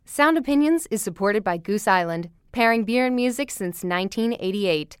Sound Opinions is supported by Goose Island, pairing beer and music since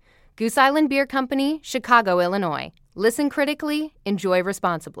 1988. Goose Island Beer Company, Chicago, Illinois. Listen critically, enjoy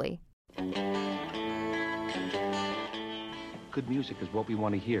responsibly. Good music is what we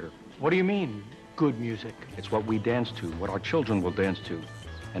want to hear. What do you mean, good music? It's what we dance to, what our children will dance to.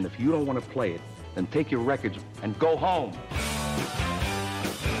 And if you don't want to play it, then take your records and go home.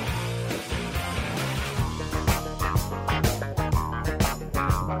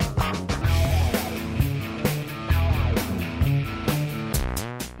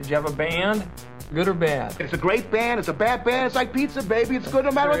 Did you have a band? Good or bad? It's a great band, it's a bad band, it's like pizza, baby. It's good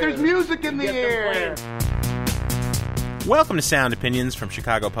no matter what, there's music in the air. Welcome to Sound Opinions from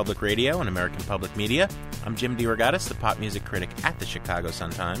Chicago Public Radio and American Public Media. I'm Jim DeRogatis, the pop music critic at the Chicago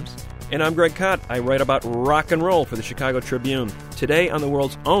Sun-Times. And I'm Greg Kot. I write about rock and roll for the Chicago Tribune. Today on the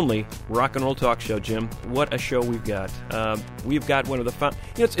world's only rock and roll talk show, Jim, what a show we've got. We've got one of the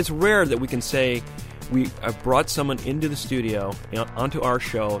it's rare that we can say we have brought someone into the studio, onto our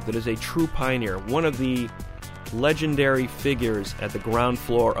show, that is a true pioneer, one of the legendary figures at the ground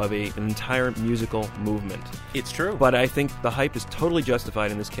floor of an entire musical movement. It's true. But I think the hype is totally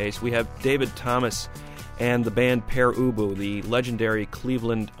justified in this case. We have David Thomas and the band Pere Ubu, the legendary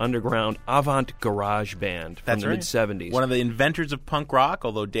Cleveland underground avant garage band from the mid-'70s. One of the inventors of punk rock,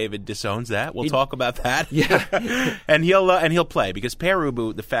 although David disowns that. We'll talk about that. Yeah. and he'll play, because Pere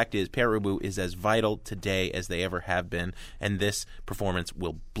Ubu, the fact is, Pere Ubu is as vital today as they ever have been, and this performance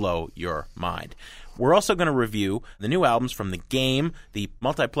will blow your mind. We're also going to review the new albums from The Game, the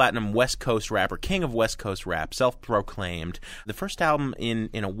multi-platinum West Coast rapper, king of West Coast rap, self-proclaimed. The first album in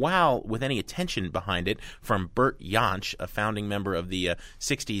a while with any attention behind it from Bert Jansch, a founding member of the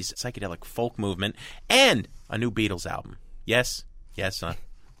 60s psychedelic folk movement, and a new Beatles album. Yes,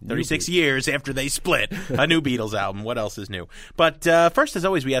 36 years after they split, a new Beatles album. What else is new? But first, as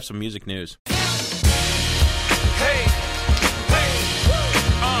always, we have some music news. Hey,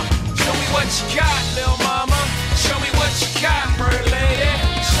 show me what you got, little mama. Show me what you got, bird lady.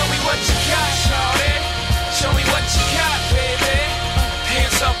 Show me what you got, shawty. Show me what you got, baby.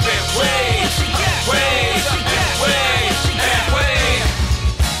 Hands up and wave, wave, wave.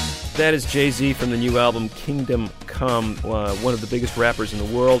 That is Jay-Z from the new album Kingdom Come, one of the biggest rappers in the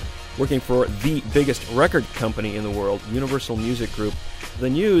world, working for the biggest record company in the world, Universal Music Group. The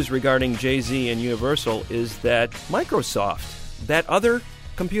news regarding Jay-Z and Universal is that Microsoft, that other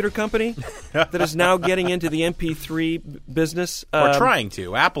computer company that is now getting into the MP3 business. Or trying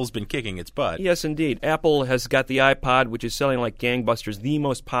to. Apple's been kicking its butt. Yes, indeed. Apple has got the iPod, which is selling like gangbusters, the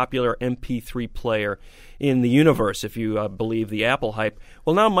most popular MP3 player in the universe, if you believe the Apple hype.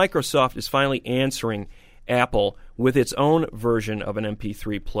 Well, now Microsoft is finally answering Apple with its own version of an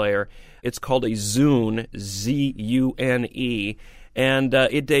MP3 player. It's called a Zune, Z-U-N-E, and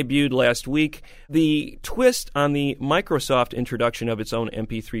it debuted last week. The twist on the Microsoft introduction of its own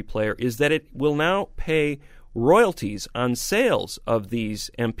MP3 player is that it will now pay royalties on sales of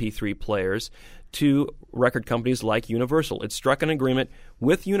these MP3 players to record companies like Universal. It struck an agreement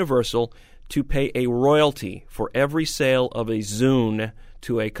with Universal to pay a royalty for every sale of a Zune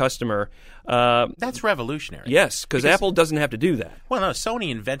to a customer. That's revolutionary. Yes, because Apple doesn't have to do that. Well, no,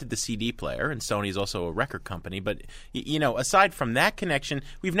 Sony invented the CD player, and Sony is also a record company. But, aside from that connection,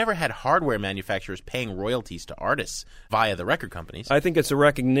 we've never had hardware manufacturers paying royalties to artists via the record companies. I think it's a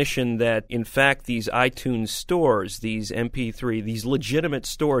recognition that, in fact, these iTunes stores, these MP3, these legitimate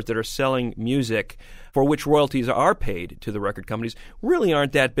stores that are selling music for which royalties are paid to the record companies, really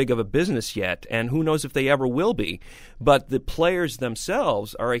aren't that big of a business yet, and who knows if they ever will be. But the players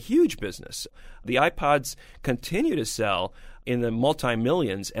themselves are a huge business. The iPods continue to sell in the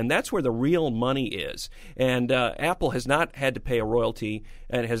multi-millions, and that's where the real money is. And Apple has not had to pay a royalty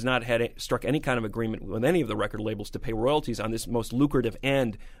and has not struck any kind of agreement with any of the record labels to pay royalties on this most lucrative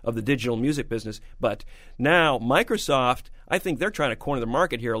end of the digital music business. But now Microsoft, I think they're trying to corner the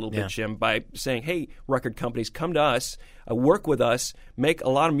market here a little bit, Jim, by saying, hey, record companies, come to us, work with us, make a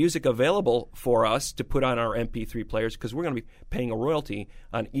lot of music available for us to put on our MP3 players, because we're going to be paying a royalty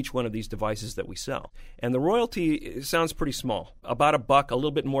on each one of these devices that we sell. And the royalty sounds pretty small, about $1, a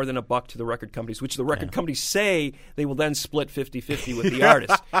little bit more than $1 to the record companies, which the record companies say they will then split 50-50 with the artist.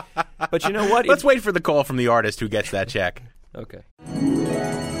 But you know what? Let's wait for the call from the artist who gets that check. Okay.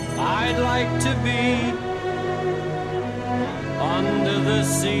 I'd like to be under the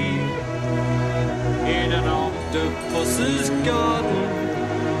sea in an octopus's garden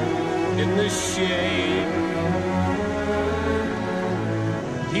in the shade.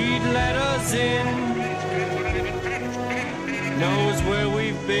 He'd let us in, knows where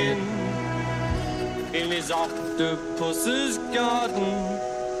we've been, in his octopus's garden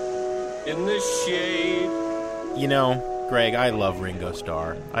in the shade. You know, Greg, I love Ringo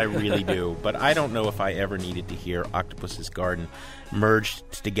Starr. I really do. But I don't know if I ever needed to hear Octopus's Garden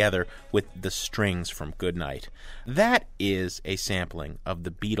merged together with the strings from Goodnight. That is a sampling of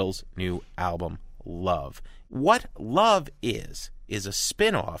the Beatles' new album, Love. What Love is a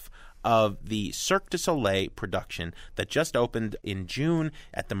spin-off of the Cirque du Soleil production that just opened in June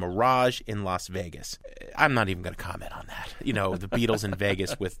at the Mirage in Las Vegas. I'm not even going to comment on that. You know, the Beatles in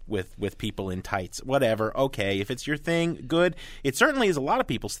Vegas with people in tights. Whatever. Okay, if it's your thing, good. It certainly is a lot of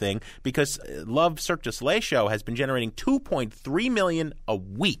people's thing because Love Cirque du Soleil show has been generating $2.3 million a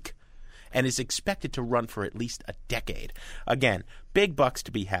week and is expected to run for at least a decade. Again, big bucks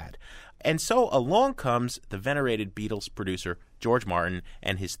to be had. And so along comes the venerated Beatles producer, George Martin,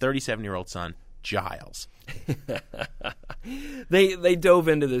 and his 37-year-old son, Giles. They dove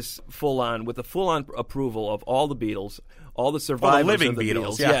into this with the full-on approval of all the Beatles, all the survivors living of the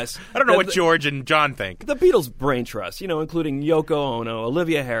Beatles. Yes. I don't know what George and John think. The Beatles brain trust, including Yoko Ono,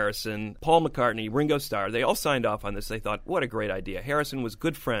 Olivia Harrison, Paul McCartney, Ringo Starr, they all signed off on this. They thought, what a great idea. Harrison was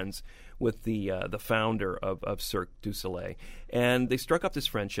good friends with the founder of Cirque du Soleil. And they struck up this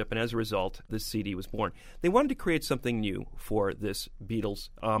friendship, and as a result, this CD was born. They wanted to create something new for this Beatles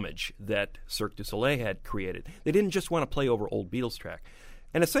homage that Cirque du Soleil had created. They didn't just want to play over old Beatles track.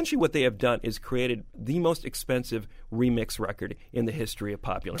 And essentially what they have done is created the most expensive remix record in the history of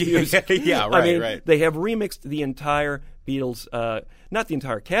popular music. Right. They have remixed the entire Beatles, not the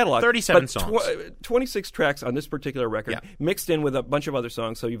entire catalog. 37 but songs. 26 tracks on this particular record, mixed in with a bunch of other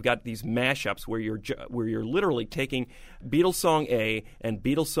songs. So you've got these mashups where you're literally taking Beatles song A and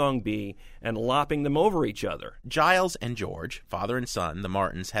Beatles song B and lopping them over each other. Giles and George, father and son, the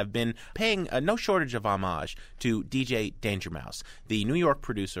Martins, have been paying no shortage of homage to DJ Danger Mouse, the New York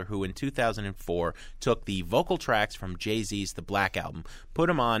producer who in 2004 took the vocal tracks from Jay-Z's The Black Album, put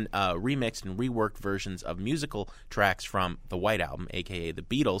them on remixed and reworked versions of musical tracks from the White Album, a.k.a. the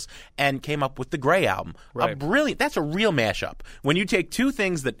Beatles, and came up with the Gray Album. Right. That's a real mashup. When you take two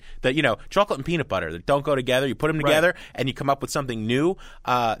things that chocolate and peanut butter that don't go together, you put them together, and you come up with something new,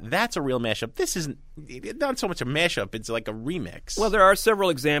 that's a real mashup. This isn't not so much a mashup, it's like a remix. Well, there are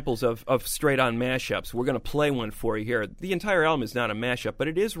several examples of straight-on mashups. We're going to play one for you here. The entire album is not a mashup, but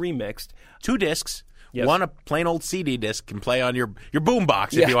it is remixed. 2 discs. Yes. One, a plain old CD disc, can play on your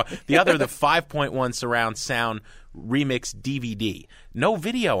boombox if you want. The other, the 5.1 surround sound remix DVD. No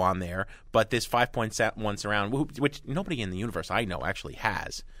video on there, but this 5.1 surround, which nobody in the universe I know actually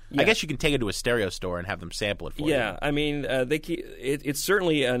has. Yeah. I guess you can take it to a stereo store and have them sample it for you. Yeah, I mean, it's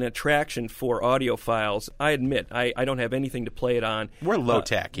certainly an attraction for audiophiles. I admit, I don't have anything to play it on. We're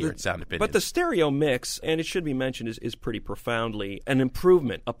low-tech here at Sound Opinions. But the stereo mix, and it should be mentioned, is pretty profoundly an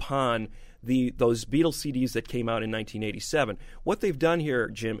improvement upon those Beatles CDs that came out in 1987. What they've done here,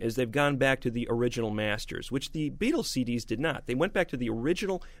 Jim, is they've gone back to the original masters, which the Beatles CDs did not. They went back to the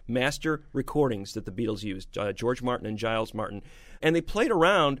original master recordings that the Beatles used, George Martin and Giles Martin, and they played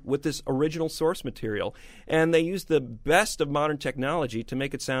around with this original source material, and they used the best of modern technology to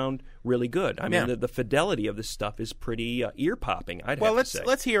make it sound really good. I mean, the fidelity of this stuff is pretty ear-popping, I'd have to say. Well,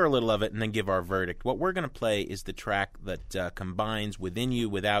 let's hear a little of it and then give our verdict. What we're going to play is the track that combines Within You,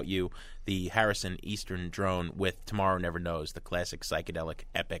 Without You, the Harrison Eastern Drone, with Tomorrow Never Knows, the classic psychedelic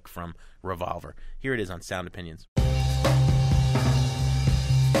epic from Revolver. Here it is on Sound Opinions.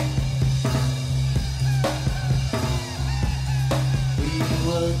 We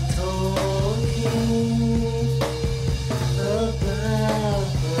were talking about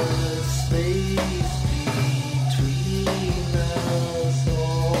the space between us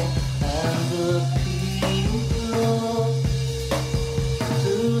all and the people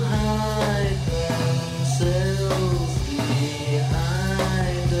who hide themselves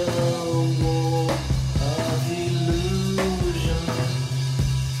behind a wall of illusion,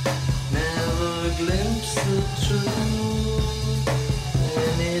 never glimpse the truth.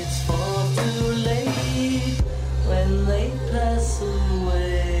 It's far too late when they pass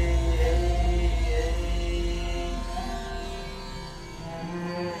away.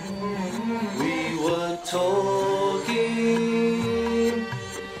 We were talking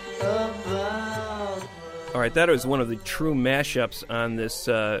about... All right, that is one of the true mashups on this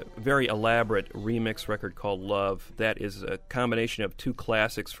very elaborate remix record called Love. That is a combination of 2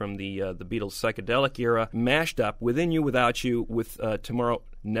 classics from the Beatles' psychedelic era, mashed up, Within You, Without You, with Tomorrow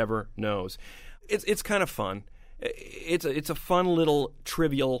Never Knows. It's kind of fun. It's a fun little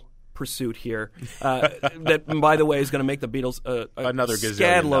trivial pursuit here that, by the way, is going to make the Beatles another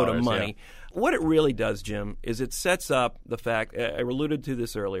scad load of $1,000,000, money. yeah. What it really does, Jim, is it sets up the fact, I alluded to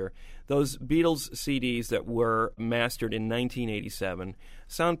this earlier, those Beatles CDs that were mastered in 1987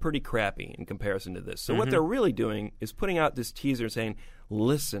 sound pretty crappy in comparison to this. So what they're really doing is putting out this teaser saying,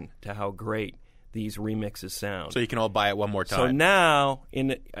 listen to how great these remixes sound. So you can all buy it one more time. So now,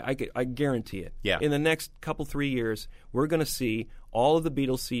 I guarantee it, Yeah. in the next couple, 3 years, we're going to see all of the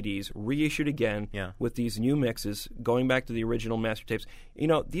Beatles CDs reissued again with these new mixes, going back to the original master tapes. You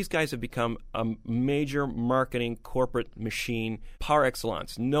know, these guys have become a major marketing corporate machine par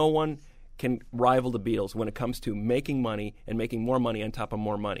excellence. No one can rival the Beatles when it comes to making money and making more money on top of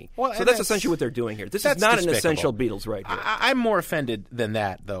more money. Well, so that's essentially what they're doing here. This is not an essential Beatles right here. I'm more offended than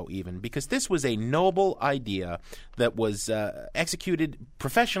that, though, even, because this was a noble idea that was executed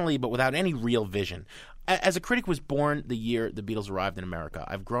professionally but without any real vision. As a critic was born the year the Beatles arrived in America.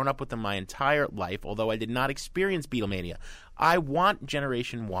 I've grown up with them my entire life, although I did not experience Beatlemania. I want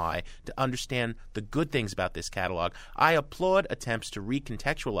Generation Y to understand the good things about this catalog. I applaud attempts to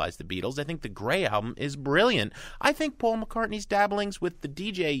recontextualize the Beatles. I think the Grey album is brilliant. I think Paul McCartney's dabblings with the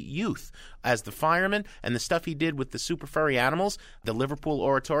DJ youth as the fireman and the stuff he did with the Super Furry Animals, the Liverpool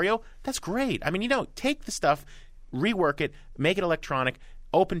Oratorio, that's great. I mean, take the stuff, rework it, make it electronic,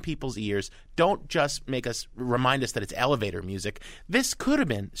 open people's ears. Don't just remind us that it's elevator music. This could have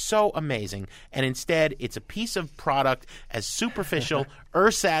been so amazing, and instead it's a piece of product as superficial,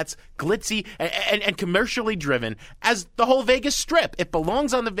 ersatz, glitzy, and commercially driven as the whole Vegas Strip. It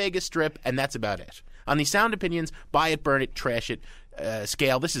belongs on the Vegas Strip, and that's about it. On the Sound Opinions, buy it, burn it, trash it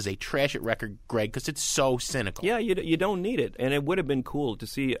scale, this is a trash it record, Greg, because it's so cynical. Yeah, you don't need it. And it would have been cool to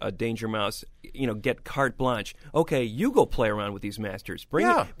see a Danger Mouse, get carte blanche. Okay, you go play around with these masters.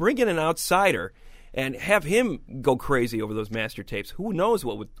 Bring in an outsider and have him go crazy over those master tapes. Who knows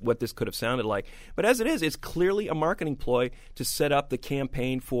what this could have sounded like. But as it is, it's clearly a marketing ploy to set up the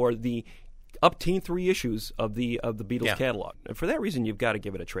campaign for the up-teen 3 issues of the Beatles catalog. And for that reason, you've got to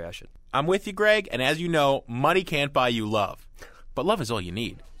give it a trash it. I'm with you, Greg, and as you know, money can't buy you love. But love is all you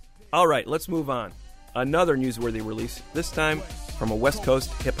need. All right, let's move on. Another newsworthy release, this time from a West Coast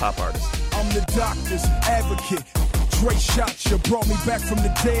hip-hop artist. I'm the doctor's advocate. Dre shot you, brought me back from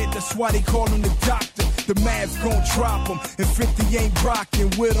the dead. That's why they call him the doctor. The Mavs gon' drop him, and 50 ain't rocking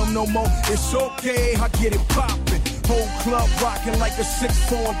with him no more. It's okay, I get it poppin'. Whole club rocking like a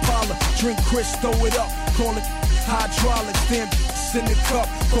 6'4" Impala. Drink Chris, throw it up, call it hydraulics. Then in the cup,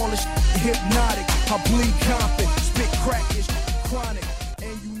 call it hypnotic. I bleed confident, spit crackish, chronic.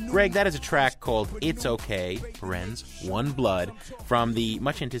 Greg, that is a track called It's Okay, One Blood, from the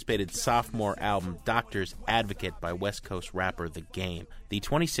much-anticipated sophomore album Doctor's Advocate by West Coast rapper The Game, the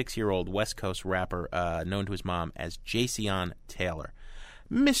 26-year-old West Coast rapper known to his mom as Jason Taylor.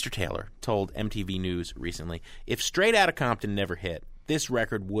 Mr. Taylor told MTV News recently, if Straight Outta Compton never hit, this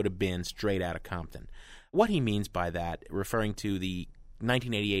record would have been Straight Outta Compton. What he means by that, referring to the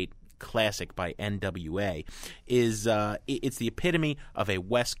 1988 classic by NWA, is it's the epitome of a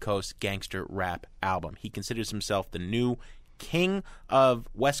West Coast gangster rap album. He considers himself the new king of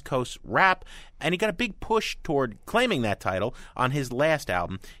West Coast rap, and he got a big push toward claiming that title on his last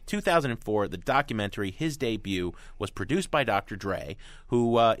album. 2004, the documentary, his debut, was produced by Dr. Dre,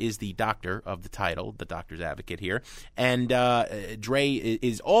 who is the doctor of the title, the Doctor's Advocate here, and Dre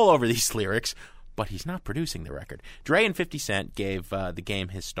is all over these lyrics, but he's not producing the record. Dre and 50 Cent gave The Game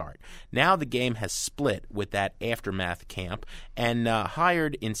his start. Now The Game has split with that Aftermath camp and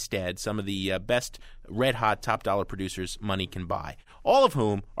hired instead some of the best red-hot top-dollar producers money can buy, all of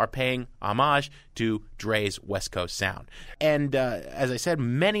whom are paying homage to Dre's West Coast sound. And as I said,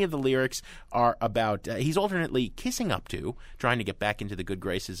 many of the lyrics are about he's alternately kissing up to, trying to get back into the good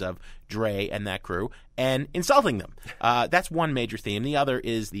graces of Dre and that crew, and insulting them. That's one major theme. The other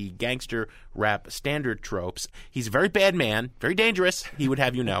is the gangster rap standard tropes. He's a very bad man, very dangerous, he would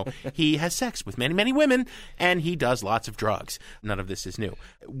have you know. He has sex with many, many women, and he does lots of drugs. None of this is new.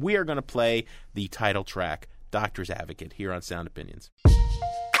 We are going to play the title track, Doctor's Advocate, here on Sound Opinions.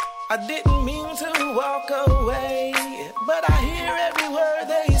 I didn't mean to walk away, but I hear every word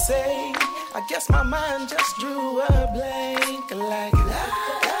they say. I guess my mind just drew a blank like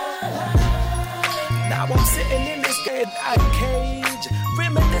now I'm sitting in this red-hot cage,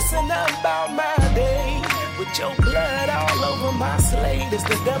 reminiscing about my day, with your blood all over my slate, as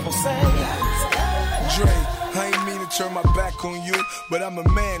the devil says. Dre, I ain't mean to turn my back on you, but I'm a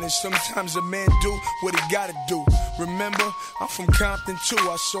man, and sometimes a man do what he gotta do. Remember, I'm from Compton too.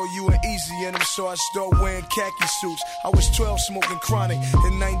 I saw you in Easy in them, so I started wearing khaki suits. I was 12 smoking chronic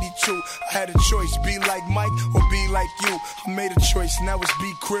in 92. I had a choice, be like Mike or be like you. I made a choice, now it's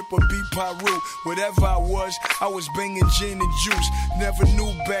be Crip or be Pyru. Whatever I was banging gin and juice. Never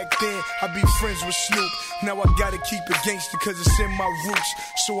knew back then I'd be friends with Snoop. Now I gotta keep it gangster cause it's in my roots.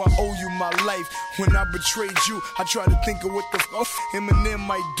 So I owe you my life. When I betrayed you, I try to think of what the fuck Eminem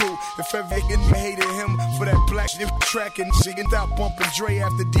might do. If ever hated him for that black shit track and singing out bumping Dre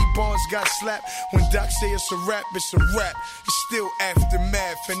after D Barnes got slapped. When Doc say it's a rap, it's a rap. It's still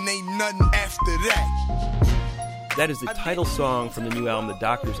aftermath and ain't nothing after that. That is the title song from the new album, The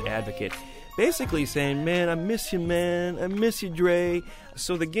Doctor's Advocate. Basically saying, man, I miss you, man. I miss you, Dre.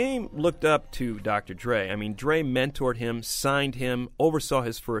 So the Game looked up to Dr. Dre. I mean, Dre mentored him, signed him, oversaw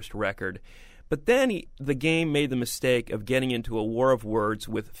his first record. But then the Game made the mistake of getting into a war of words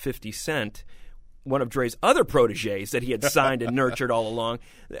with 50 Cent, one of Dre's other proteges that he had signed and nurtured all along.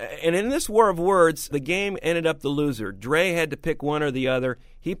 And in this war of words, the Game ended up the loser. Dre had to pick one or the other.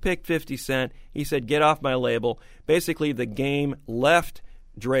 He picked 50 Cent. He said, get off my label. Basically, the Game left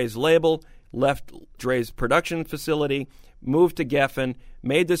Dre's label, left Dre's production facility, moved to Geffen,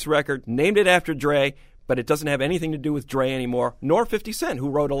 made this record, named it after Dre, but it doesn't have anything to do with Dre anymore, nor 50 Cent, who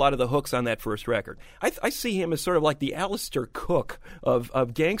wrote a lot of the hooks on that first record. I see him as sort of like the Alistair Cook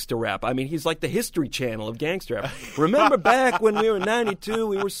of gangster rap. I mean, he's like the History Channel of gangster rap. Remember back when we were in 92,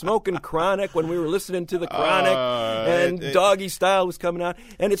 we were smoking Chronic, when we were listening to the Chronic, and Doggy Style was coming out,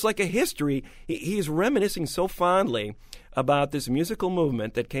 and it's like a history. He's reminiscing so fondly about this musical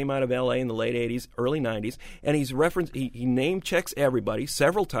movement that came out of L.A. in the late 80s, early 90s, and he name checks everybody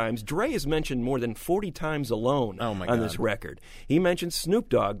several times. Dre is mentioned more than 40 times alone on this record. He mentions Snoop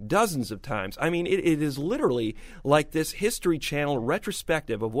Dogg dozens of times. I mean, it is literally like this History Channel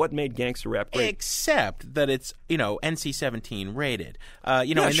retrospective of what made gangster rap great. Except that it's, NC-17 rated.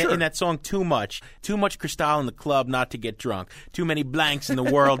 Sure. In that song, Too Much Cristal in the club not to get drunk. Too many blanks in the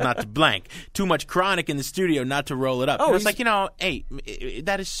world not to blank. Too much Chronic in the studio not to roll it up. It's like, hey,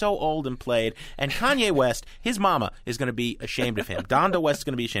 that is so old and played. And Kanye West, his mama is going to be ashamed of him. Donda West is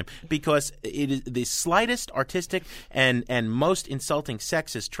going to be ashamed because it is the slightest artistic and most insulting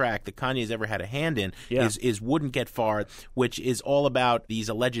sexist track that Kanye's ever had a hand in is Wouldn't Get Far, which is all about these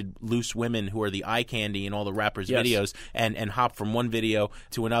alleged loose women who are the eye candy in all the rappers' videos and hop from one video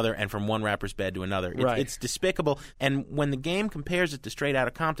to another and from one rapper's bed to another. It's despicable. And when the Game compares it to Straight Outta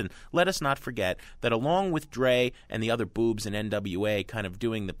Compton, let us not forget that along with Dre and the other boobs and NWA kind of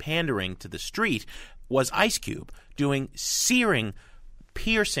doing the pandering to the street was Ice Cube doing searing,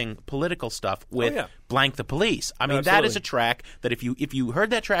 piercing political stuff with Blank the Police. I mean, that is a track that if you heard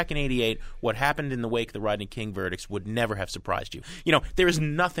that track in 88, what happened in the wake of the Rodney King verdicts would never have surprised you. There is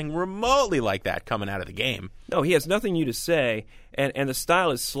nothing remotely like that coming out of the Game. No, he has nothing new to say, and the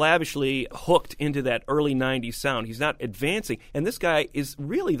style is slavishly hooked into that early 90s sound. He's not advancing. And this guy is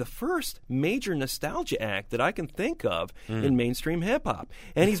really the first major nostalgia act that I can think of in mainstream hip-hop.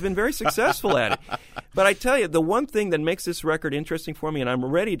 And he's been very successful at it. But I tell you, the one thing that makes this record interesting for me, and I'm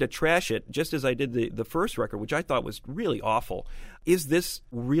ready to trash it just as I did the first record, which I thought was really awful, is this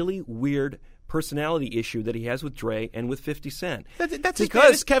really weird personality issue that he has with Dre and with 50 Cent. That's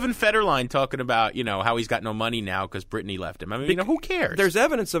because Kevin Federline talking about, how he's got no money now because Britney left him. I mean, who cares? There's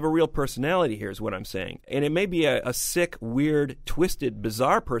evidence of a real personality here is what I'm saying. And it may be a sick, weird, twisted,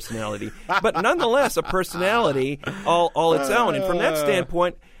 bizarre personality, but nonetheless a personality all its own. And from that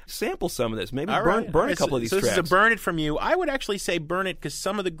standpoint, sample some of this. Maybe burn a couple of these tracks. This is a burn it from you. I would actually say burn it because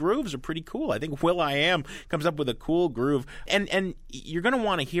some of the grooves are pretty cool. I think Will.i.am comes up with a cool groove. And you're going to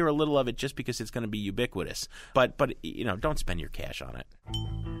want to hear a little of it just because it's going to be ubiquitous. But don't spend your cash on it.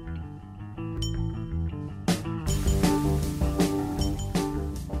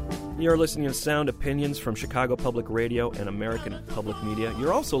 You're listening to Sound Opinions from Chicago Public Radio and American Public Media.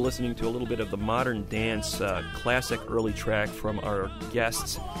 You're also listening to a little bit of the modern dance classic early track from our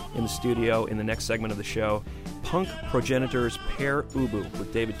guests in the studio in the next segment of the show, punk progenitors Pere Ubu,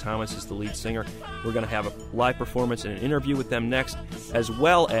 with David Thomas as the lead singer. We're going to have a live performance and an interview with them next, as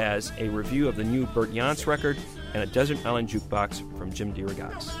well as a review of the new Bert Jansch record and a Desert Island Jukebox from Jim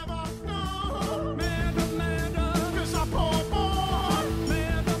DeRogatis.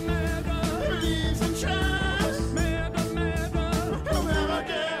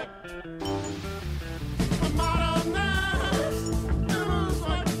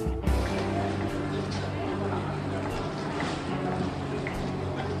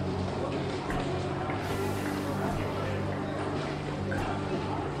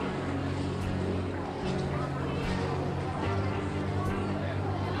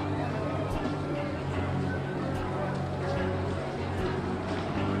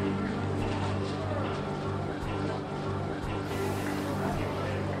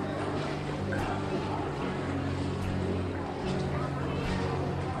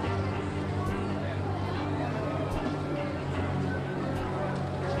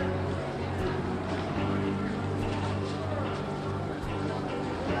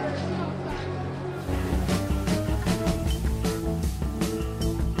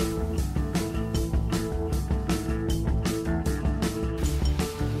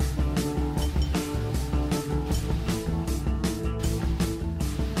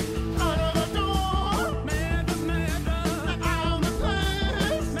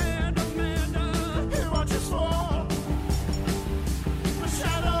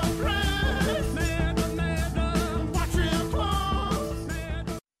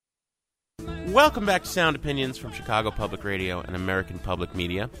 Welcome back to Sound Opinions from Chicago Public Radio and American Public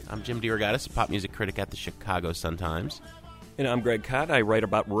Media. I'm Jim DeRogatis, a pop music critic at the Chicago Sun-Times. And I'm Greg Kot. I write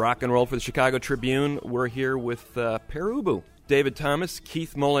about rock and roll for the Chicago Tribune. We're here with Pere Ubu, David Thomas,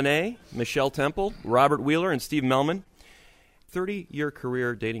 Keith Molinet, Michelle Temple, Robert Wheeler, and Steve Melman. 30-year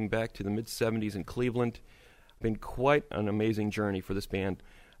career dating back to the mid-'70s in Cleveland. Been quite an amazing journey for this band.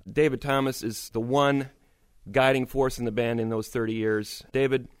 David Thomas is the one guiding force in the band in those 30 years.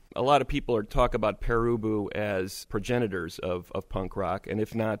 David, a lot of people talk about Pere Ubu as progenitors of punk rock, and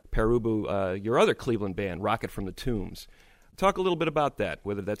if not Pere Ubu, your other Cleveland band, Rocket from the Tombs. Talk a little bit about that,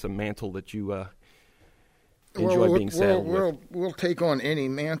 whether that's a mantle that you enjoy being saddled with. We'll take on any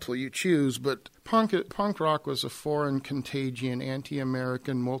mantle you choose, but punk rock was a foreign, contagion,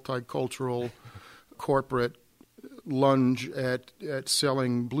 anti-American, multicultural, corporate lunge at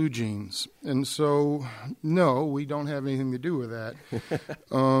selling blue jeans. And so, no, we don't have anything to do with that.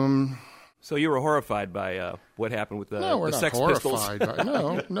 So you were horrified by what happened with the Sex Pistols?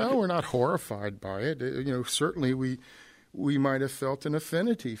 No, we're not horrified by it. Certainly we might have felt an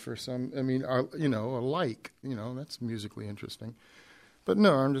affinity for some, a like. That's musically interesting. But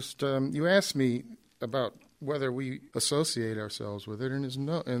no, I'm just, you asked me about whether we associate ourselves with it, and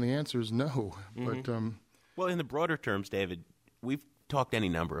the answer is no. Mm-hmm. But well, in the broader terms, David, we've talked any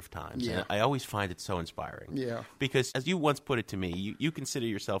number of times, and I always find it so inspiring. Yeah. Because, as you once put it to me, you consider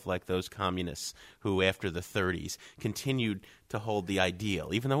yourself like those communists who, after the 30s, continued to hold the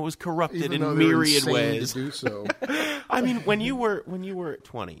ideal, even though it was corrupted in myriad ways. To do so. I mean, when you were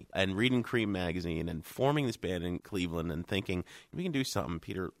 20 and reading Cream magazine and forming this band in Cleveland and thinking we can do something,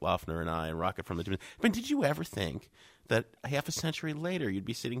 Peter Loeffner and I and Rocket from the Tombs. I mean, did you ever think that half a century later you'd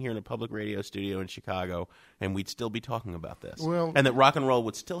be sitting here in a public radio studio in Chicago and we'd still be talking about this? And that rock and roll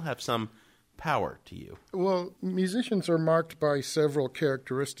would still have some power to you? Well, musicians are marked by several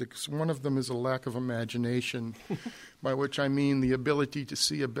characteristics. One of them is a lack of imagination, by which I mean the ability to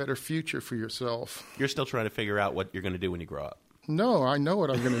see a better future for yourself. You're still trying to figure out what you're going to do when you grow up. No, I know what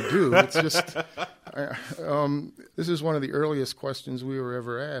I'm going to do. It's just, this is one of the earliest questions we were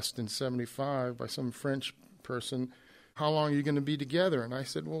ever asked in '75 by some French person. How long are you going to be together? And I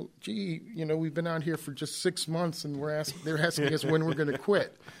said, well, gee, we've been out here for just 6 months, and they're asking us when we're going to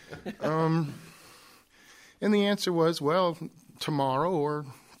quit. And the answer was, well, tomorrow or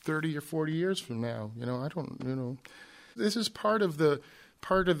 30 or 40 years from now. This is part of the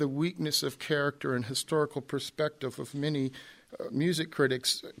weakness of character and historical perspective of many music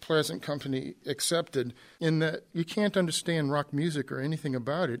critics, Pleasant Company accepted, in that you can't understand rock music or anything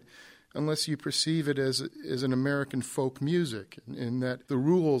about it unless you perceive it as an American folk music, in that the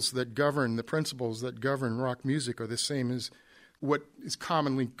rules that govern, the principles that govern rock music are the same as what is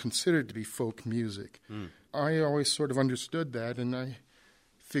commonly considered to be folk music. I always sort of understood that, and I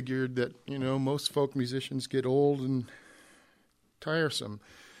figured that, most folk musicians get old and tiresome,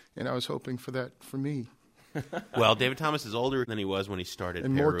 and I was hoping for that for me. Well, David Thomas is older than he was when he started.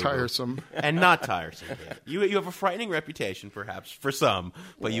 And more tiresome. And not tiresome. You have a frightening reputation, perhaps, for some,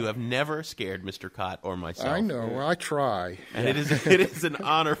 but you have never scared Mr. Cott or myself. I know. I try. And it is an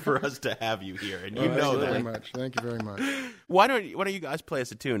honor for us to have you here, and you know that. Very much. Thank you very much. Why don't you guys play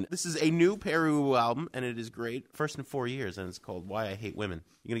us a tune? This is a new Pere Ubu album, and it is great. First in 4 years, and it's called Why I Hate Women.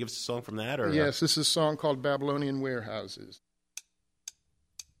 You going to give us a song from that? Or yes, this is a song called Babylonian Warehouses.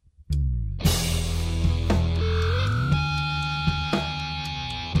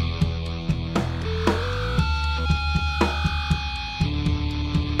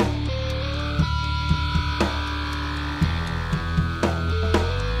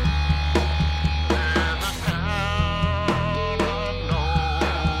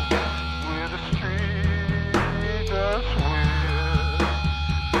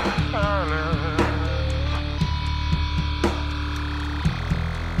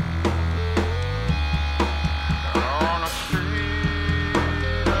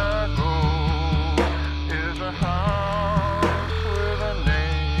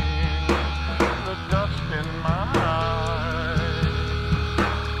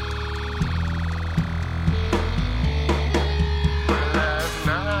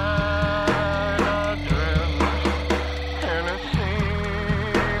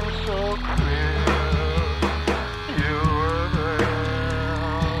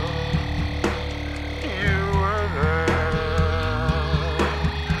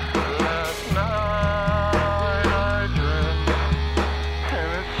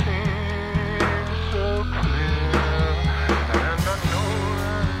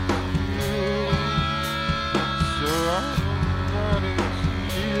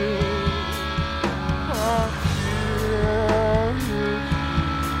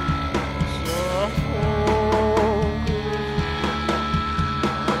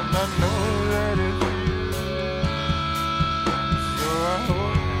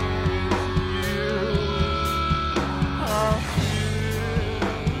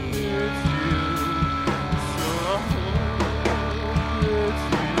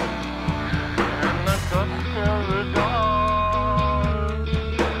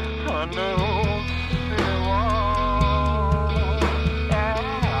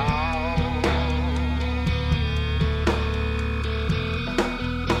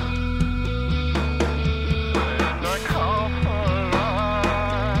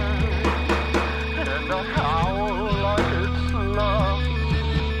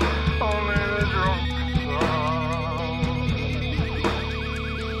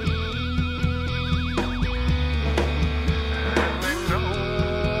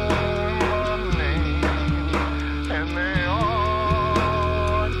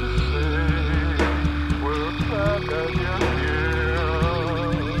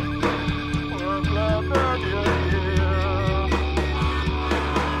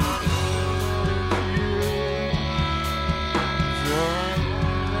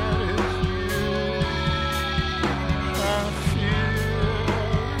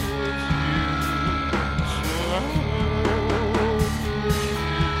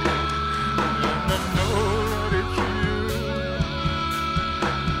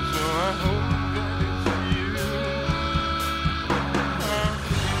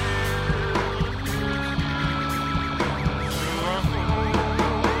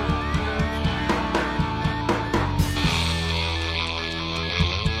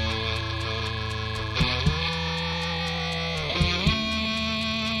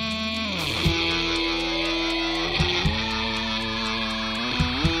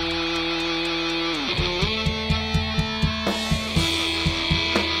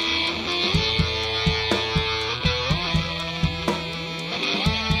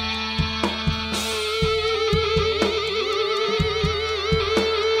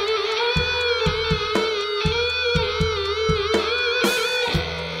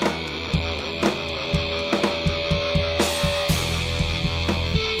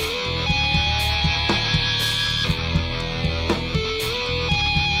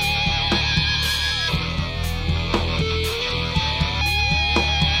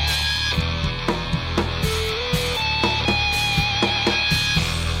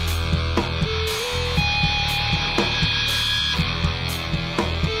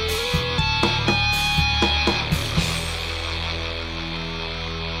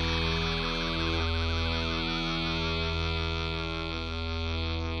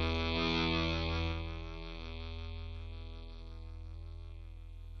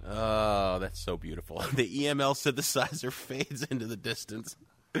 That's so beautiful. The EML synthesizer fades into the distance.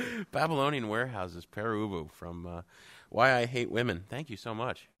 Babylonian Warehouses, Pere Ubu from Why I Hate Women. Thank you so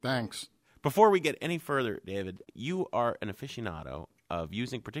much. Thanks. Before we get any further, David, you are an aficionado of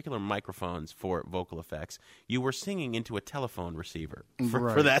using particular microphones for vocal effects. You were singing into a telephone receiver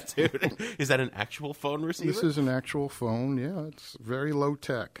for that, too. Is that an actual phone receiver? This is an actual phone, yeah. It's very low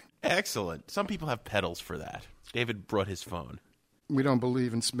tech. Excellent. Some people have pedals for that. David brought his phone. We don't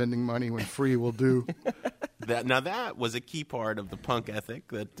believe in spending money when free will do. That was a key part of the punk ethic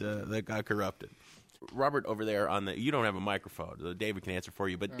that got corrupted. Robert, over there you don't have a microphone. David can answer for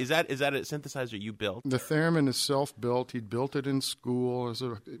you. But is that a synthesizer you built? The theremin is self-built. He built it in school as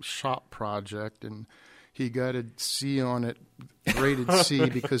a shop project, and he got a C on it, rated C,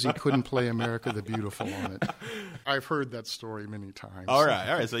 because he couldn't play America the Beautiful on it. I've heard that story many times. All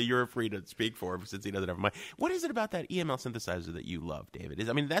right. So you're free to speak for him since he doesn't have a mic. What is it about that EML synthesizer that you love, David?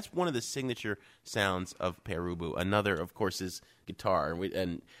 That's one of the signature sounds of Pere Ubu. Another, of course, is guitar.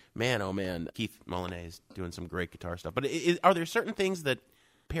 And man, oh man, Keith Molinay is doing some great guitar stuff. But are there certain things that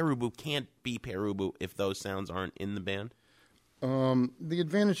Pere Ubu can't be Pere Ubu if those sounds aren't in the band? The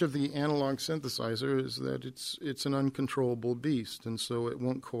advantage of the analog synthesizer is that it's an uncontrollable beast, and so it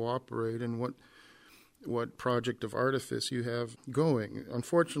won't cooperate in what project of artifice you have going.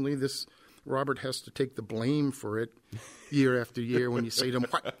 Unfortunately, Robert has to take the blame for it year after year when you say to him,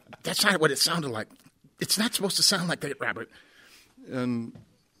 "What? That's not what it sounded like. It's not supposed to sound like that, Robert." And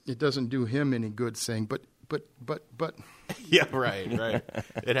it doesn't do him any good saying, but. Yeah, right.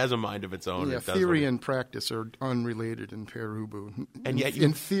 It has a mind of its own. Yeah, theory and practice are unrelated in Pere Ubu. And yet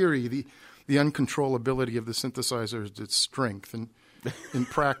in theory, the uncontrollability of the synthesizer is its strength, and in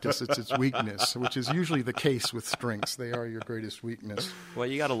practice, it's its weakness, which is usually the case with strengths. They are your greatest weakness. Well,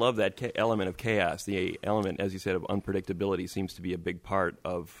 you got to love that element of chaos. The element, as you said, of unpredictability seems to be a big part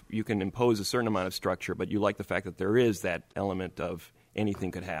of. You can impose a certain amount of structure, but you like the fact that there is that element of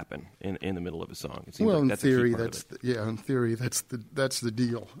anything could happen in the middle of a song. It seems well, like in theory, that's the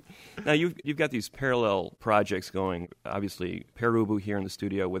deal. Now you've got these parallel projects going. Obviously, Pere Ubu here in the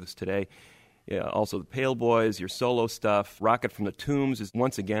studio with us today. Yeah, also the Pale Boys, your solo stuff. Rocket from the Tombs is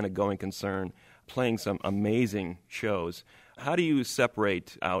once again a going concern, playing some amazing shows. How do you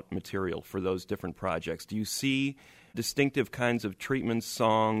separate out material for those different projects? Do you see distinctive kinds of treatments,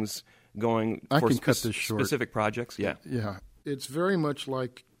 songs going for specific projects? Yeah. Yeah. It's very much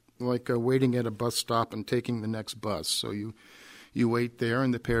like waiting at a bus stop and taking the next bus. So you wait there,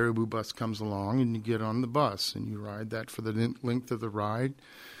 and the Pere Ubu bus comes along, and you get on the bus, and you ride that for the length of the ride.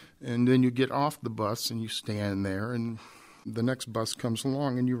 And then you get off the bus, and you stand there, and the next bus comes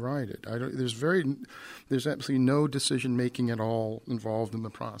along, and you ride it. There's absolutely no decision-making at all involved in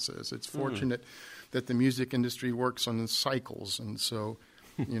the process. It's fortunate that the music industry works on cycles, and so...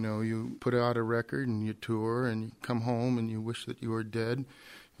 you put out a record and you tour and you come home and you wish that you were dead,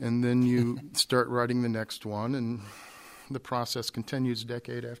 and then you start writing the next one, and the process continues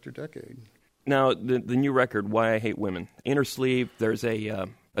decade after decade. Now, the new record, Why I Hate Women, Inner Sleeve, there's a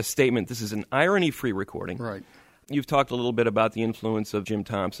statement. This is an irony-free recording. Right. You've talked a little bit about the influence of Jim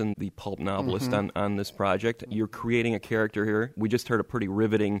Thompson, the pulp novelist, on this project. You're creating a character here. We just heard a pretty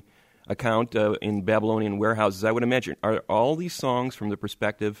riveting account in Babylonian Warehouses. I would imagine, are all these songs from the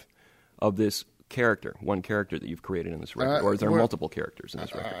perspective of this character, one character that you've created in this record, or is there multiple characters in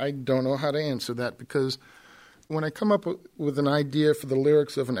this record? I don't know how to answer that, because when I come up with an idea for the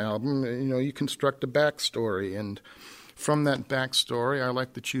lyrics of an album, you construct a backstory, and from that backstory, I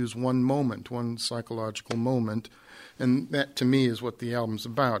like to choose one psychological moment, and that to me is what the album's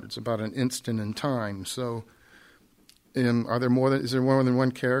about. It's about an instant in time. So is there more than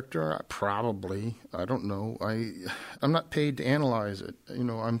one character? Probably. I don't know. I'm not paid to analyze it.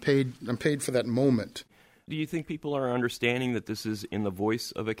 I'm paid for that moment. Do you think people are understanding that this is in the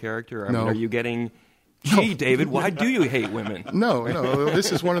voice of a character? No. Are you getting, gee, David, why do you hate women? No.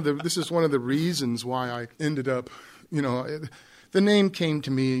 This is one of the reasons why I ended up, the name came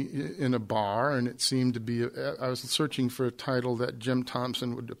to me in a bar, and it seemed to be, I was searching for a title that Jim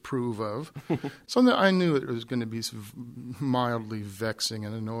Thompson would approve of. So I knew it was going to be mildly vexing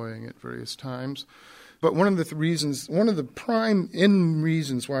and annoying at various times. But one of the prime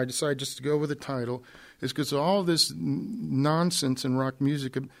reasons why I decided just to go with the title is because all this nonsense in rock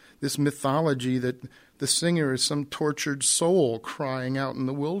music, this mythology that the singer is some tortured soul crying out in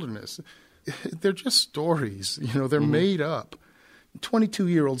the wilderness. They're just stories, they're made up.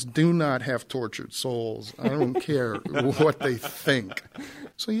 22-year-olds do not have tortured souls. I don't care what they think.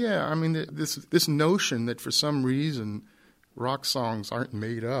 So yeah, this notion that for some reason rock songs aren't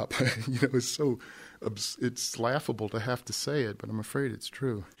made up. It's laughable to have to say it, but I'm afraid it's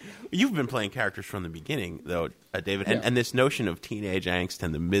true. You've been playing characters from the beginning, though, David, and this notion of teenage angst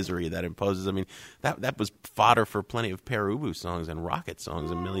and the misery that imposes, I mean, that was fodder for plenty of Pere Ubu songs and Rocket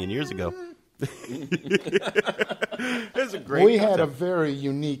songs a million years ago. It's a great We had a very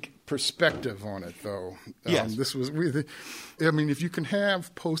unique perspective on it, though. Yes. If you can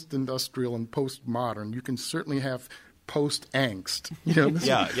have post-industrial and post-modern, you can certainly have post-angst.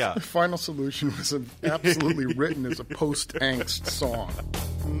 The Final Solution was absolutely written as a post-angst song.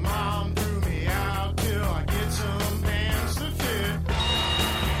 Mom threw me out till I get some pants to fit.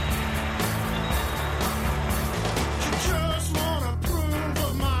 She just wanna prove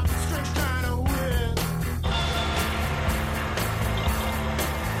of my strange kind of wit.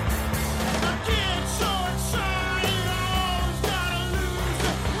 I get so excited, I always gotta lose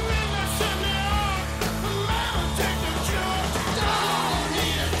it. Never send me off, never take the joke. Don't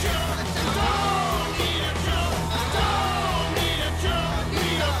need a joke, don't need a joke, don't need a joke,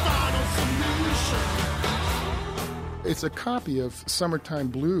 need a final solution. It's a copy of Summertime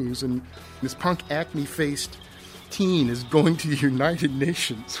Blues, and this punk acne-faced teen is going to the United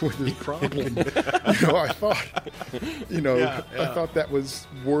Nations with his problem. I thought that was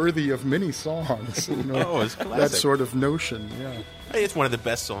worthy of many songs. It's classic. That sort of notion, yeah. It's one of the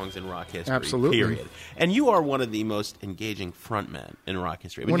best songs in rock history, Absolutely. period. And you are one of the most engaging frontmen in rock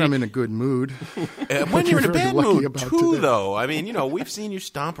history. When I'm in a good mood. When you're in a bad mood, too, today. though. I mean, we've seen you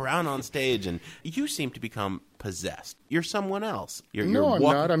stomp around on stage, and you seem to become possessed. You're someone else. I'm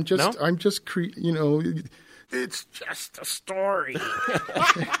not. I'm just, it's just a story.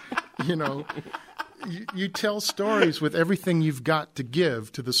 You tell stories with everything you've got to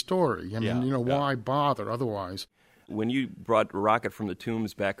give to the story. Why bother otherwise? When you brought Rocket from the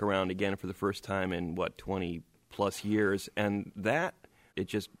Tombs back around again for the first time in, 20-plus years, and it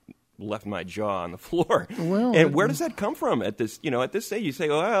just left my jaw on the floor. Well, and where does that come from at this stage? You say,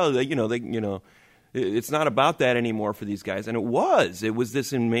 it's not about that anymore for these guys. And it was. It was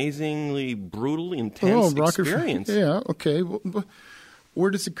this amazingly brutal, intense experience. Yeah, okay. Well, where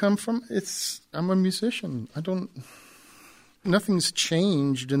does it come from? I'm a musician. Nothing's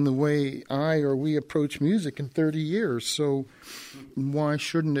changed in the way we approach music in 30 years, so why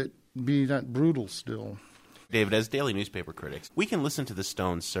shouldn't it be that brutal still? David, as daily newspaper critics, we can listen to the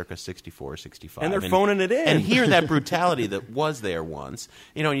Stones circa 64, 65. And they're phoning it in. And hear that brutality that was there once.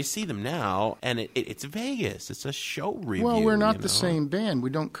 And you see them now, and it's Vegas. It's a show review. Well, we're not the same band.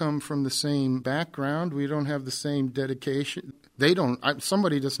 We don't come from the same background. We don't have the same dedication.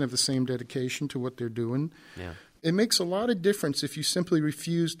 Somebody doesn't have the same dedication to what they're doing. Yeah. It makes a lot of difference if you simply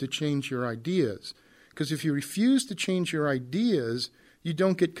refuse to change your ideas. Because if you refuse to change your ideas, you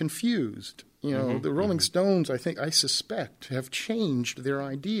don't get confused. The Rolling Stones, I suspect, have changed their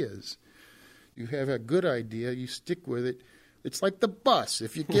ideas. You have a good idea, you stick with it. It's like the bus.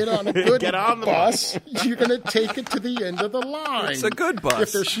 If you get on a good bus, you're going to take it to the end of the line. It's a good bus.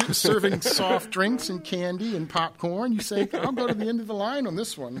 If they're serving soft drinks and candy and popcorn, you say, I'll go to the end of the line on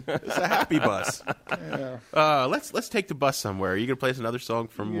this one. It's a happy bus. Yeah. Let's take the bus somewhere. Are you going to play us another song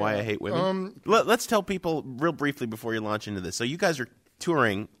from Why I Hate Women? Let's tell people real briefly before you launch into this. So you guys are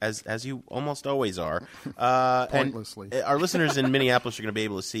touring, as you almost always are. Pointlessly. And our listeners in Minneapolis are going to be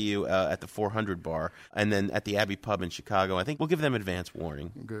able to see you at the 400 Bar and then at the Abbey Pub in Chicago. I think we'll give them advance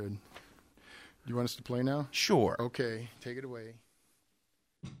warning. Good. Do you want us to play now? Sure. Okay. Take it away.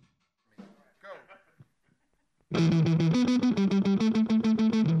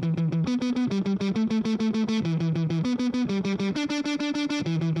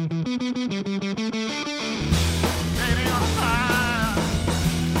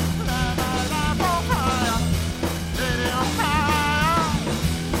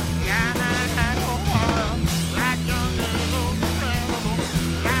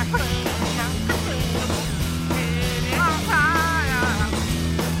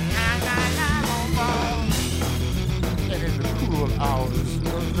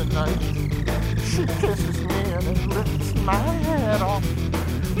 She kisses me and lifts my head off.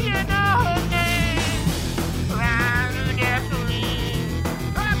 You know her name, Rise Gasoline.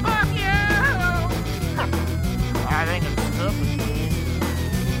 I fuck you. I think it's sympathy.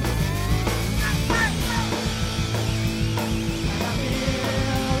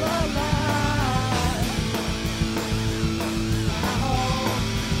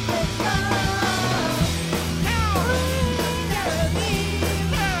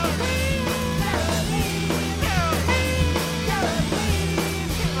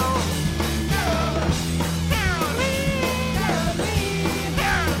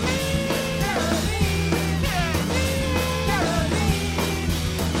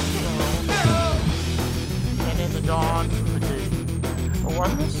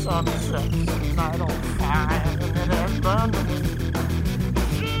 sun sets the night on fire and it has burned me.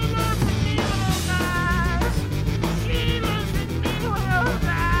 She looks at me with those eyes. She looks at me with those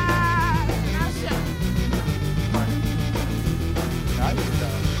eyes. And I said, I was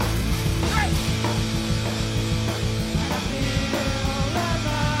done.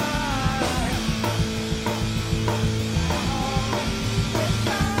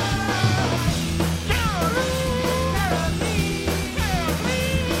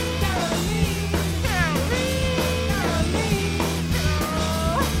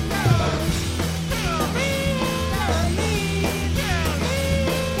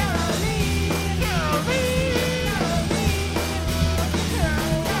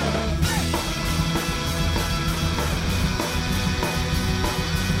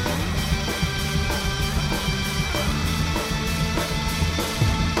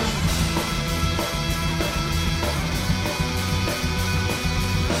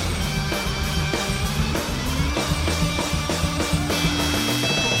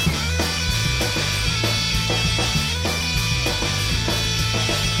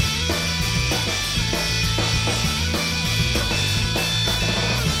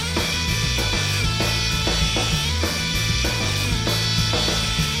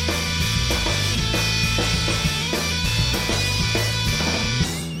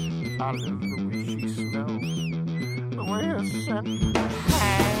 I love the way she smells, the way her scent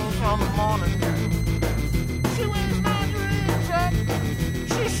hangs on the morning dew. She wears my dreams up,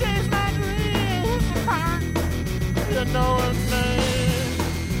 she shaves my dreams apart. You know her name,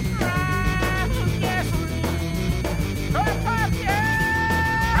 drives with gasoline. Her pop,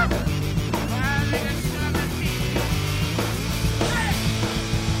 yeah! I think it's 17. Hey!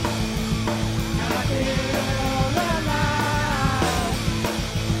 I feel alive.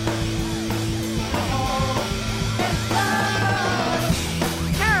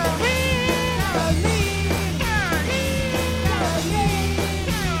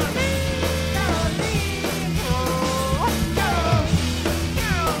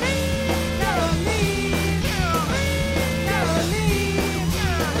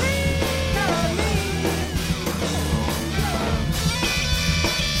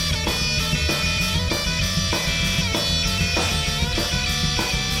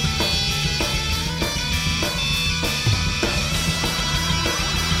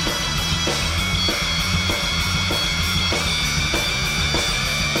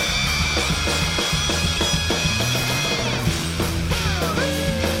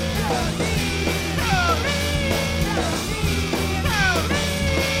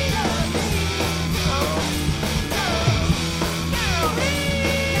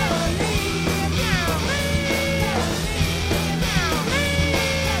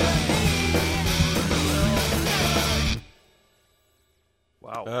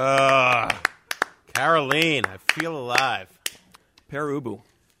 Caroline, I feel alive. Pere Ubu.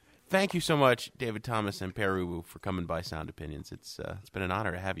 Thank you so much, David Thomas and Pere Ubu, for coming by Sound Opinions. It's been an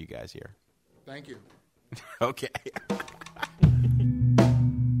honor to have you guys here. Thank you. Okay.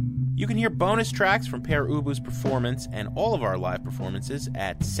 You can hear bonus tracks from Pere Ubu's performance and all of our live performances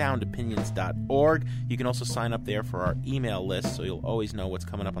at soundopinions.org. You can also sign up there for our email list so you'll always know what's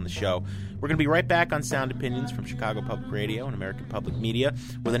coming up on the show. We're going to be right back on Sound Opinions from Chicago Public Radio and American Public Media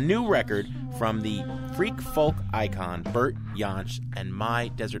with a new record from the freak folk icon Bert Jansch and my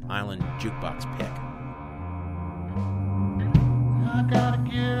Desert Island Jukebox pick. I gotta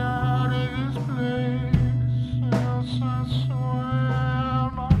get out of this place, else I swear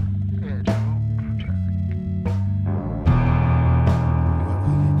I'm not dead.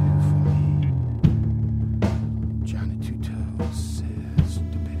 Johnny Two Toes says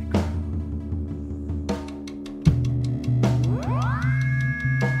to Betty Crew.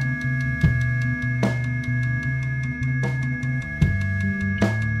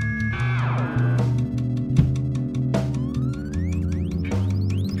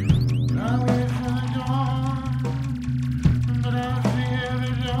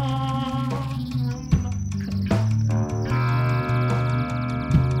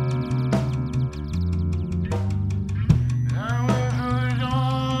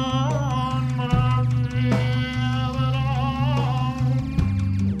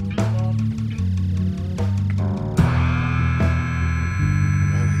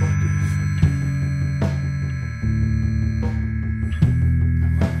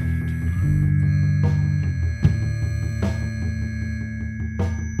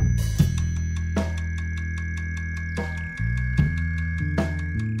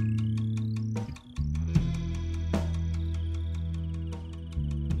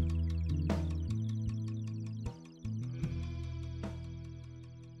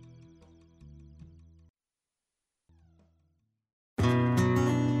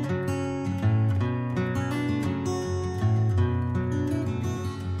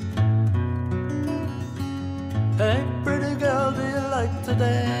 Hey, pretty girl, do you like to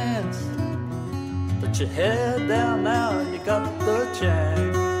dance? Put your head down now, you got the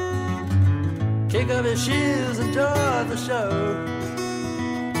chance. Kick off your shoes, enjoy the show.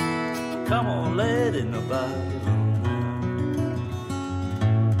 Come on, lady, nobody don't know.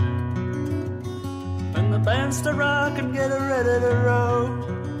 When the band's to rock and get ready to roll,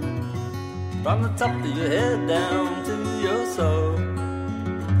 from the top of your head down to your soul.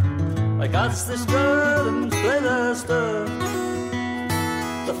 Like us, they strut and play their stuff.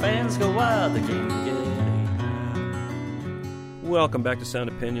 The fans go wild, they can't get enough. Welcome back to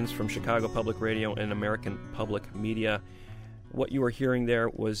Sound Opinions from Chicago Public Radio and American Public Media. What you were hearing there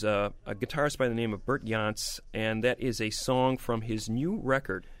was a guitarist by the name of Bert Jansch, and that is a song from his new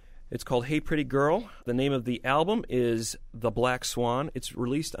record. It's called Hey Pretty Girl. The name of the album is The Black Swan. It's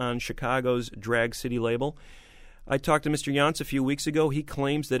released on Chicago's Drag City label. I talked to Mr. Jansch a few weeks ago. He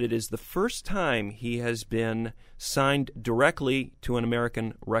claims that it is the first time he has been signed directly to an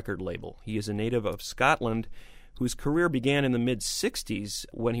American record label. He is a native of Scotland whose career began in the mid-'60s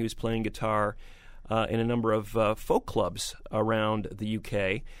when he was playing guitar in a number of folk clubs around the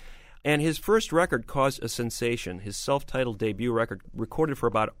UK. And his first record caused a sensation. His self-titled debut record, recorded for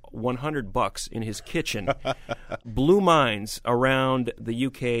about $100 in his kitchen, blew minds around the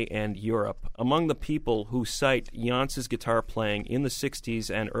UK and Europe. Among the people who cite Jansch's guitar playing in the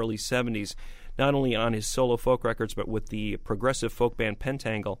 60s and early 70s, not only on his solo folk records but with the progressive folk band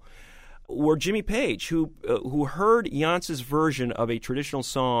Pentangle, were Jimmy Page, who heard Jansch's version of a traditional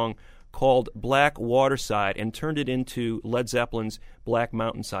song called Black Waterside and turned it into Led Zeppelin's Black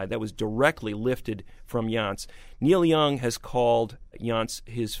Mountainside. That was directly lifted from Jansch. Neil Young has called Jansch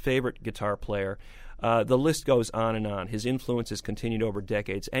his favorite guitar player. The list goes on and on. His influence has continued over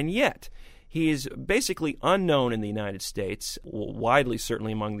decades, and yet he is basically unknown in the United States, widely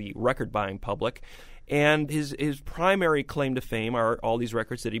certainly among the record-buying public. And his primary claim to fame are all these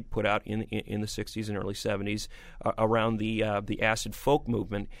records that he put out in the 60s and early 70s around the acid folk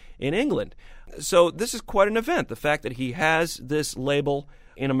movement in England. So this is quite an event, the fact that he has this label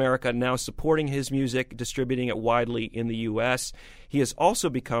in America now supporting his music, distributing it widely in the U.S. He has also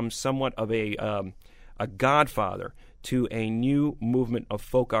become somewhat of a godfather to a new movement of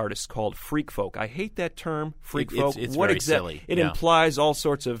folk artists called freak folk. I hate that term, freak folk. It's very silly. It implies all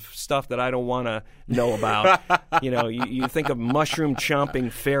sorts of stuff that I don't want to know about. You think of mushroom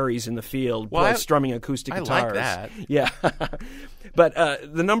chomping fairies in the field, strumming acoustic guitars. I like that. Yeah. But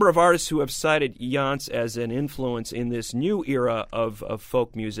the number of artists who have cited Jansch as an influence in this new era of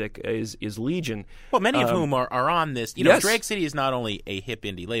folk music is legion. Well, many of whom are on this. Yes. Drag City is not only a hip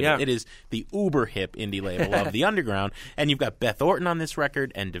indie label, it is the uber hip indie label of the underground. And you've got Beth Orton on this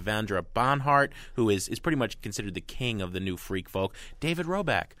record and Devendra Banhart, who is pretty much considered the king of the new freak folk. David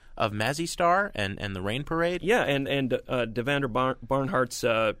Roback of Mazzy Star and the Rain Parade. Yeah, and Devendra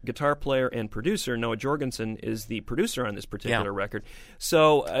Banhart's guitar player and producer, Noah Jorgensen, is the producer on this particular record.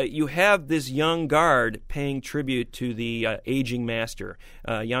 So you have this young guard paying tribute to the aging master.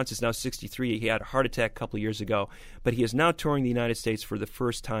 Jansch is now 63. He had a heart attack a couple of years ago, but he is now touring the United States for the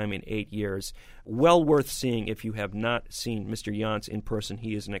first time in 8 years. Well worth seeing if you have not seen Mr. Jansch in person.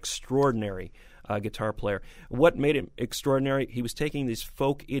 He is an extraordinary guitar player. What made him extraordinary? He was taking this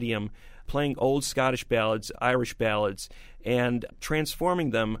folk idiom, playing old Scottish ballads, Irish ballads, and transforming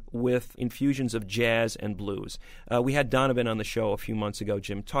them with infusions of jazz and blues. We had Donovan on the show a few months ago,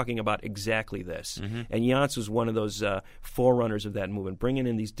 Jim, talking about exactly this. Mm-hmm. And Jansch was one of those forerunners of that movement, bringing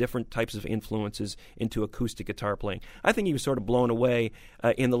in these different types of influences into acoustic guitar playing. I think he was sort of blown away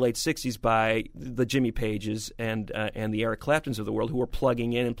in the late 60s by the Jimmy Pages and the Eric Claptons of the world who were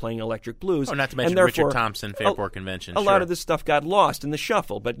plugging in and playing electric blues. Oh, not to mention Richard Thompson, Fairport Convention. A lot of this stuff got lost in the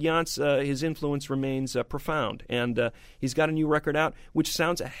shuffle, but Jansch, his influence remains profound. And he's got a new record out, which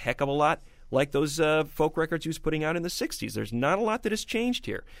sounds a heck of a lot like those folk records he was putting out in the 60s. There's not a lot that has changed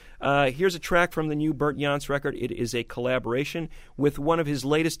here. Here's a track from the new Bert Jansch record. It is a collaboration with one of his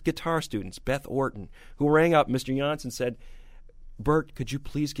latest guitar students, Beth Orton, who rang up Mr. Jansch and said, Bert, could you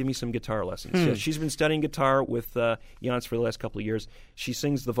please give me some guitar lessons? Yeah, she's been studying guitar with Jansch for the last couple of years. She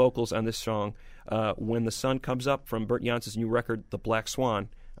sings the vocals on this song, When the Sun Comes Up, from Bert Jansch's new record, The Black Swan,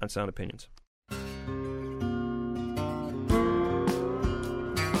 on Sound Opinions.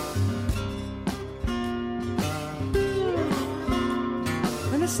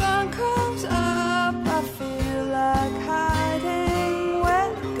 When the sun comes up, I feel like hiding.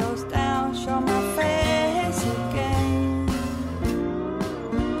 When it goes down, show my face again.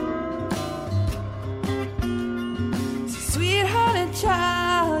 Sweet honey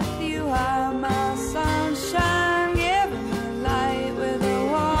child, you are my sunshine, giving me light with the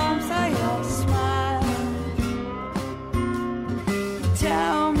warmth of your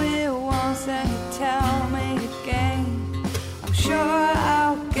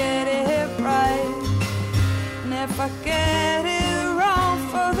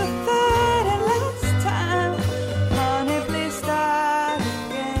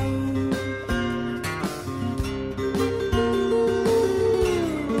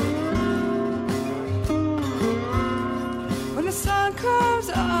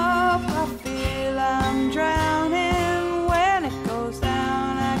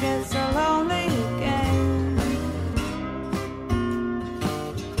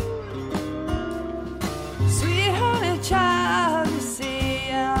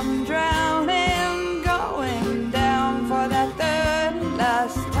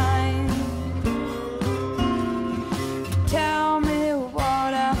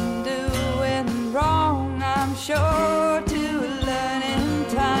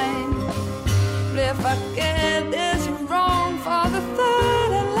if I get this wrong for the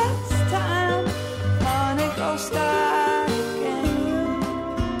third and last time, honey, go start again.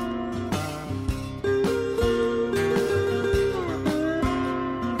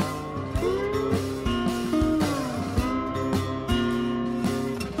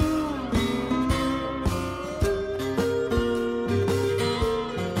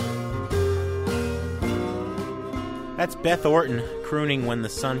 That's Beth Orton crooning When the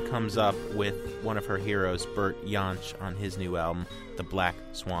Sun Comes Up with one of her heroes, Bert Jansch, on his new album, The Black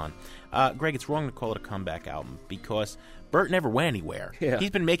Swan. Greg, it's wrong to call it a comeback album because Bert never went anywhere. Yeah. He's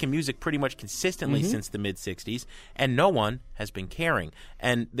been making music pretty much consistently since the mid-'60s, and no one has been caring.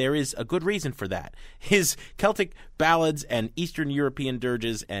 And there is a good reason for that. His Celtic ballads and Eastern European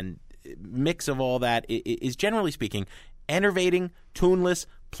dirges and mix of all that is, generally speaking, enervating, tuneless,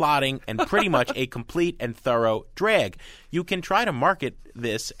 plotting, and pretty much a complete and thorough drag. You can try to market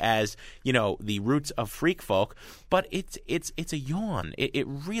this as, you know, the roots of freak folk, but it's a yawn. It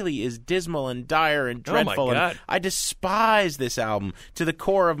really is dismal and dire and dreadful. Oh my God. And I despise this album to the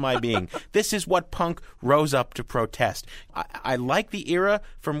core of my being. This is what punk rose up to protest. I like the era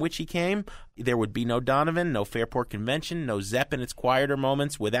from which he came. There would be no Donovan, no Fairport Convention, no Zepp in its quieter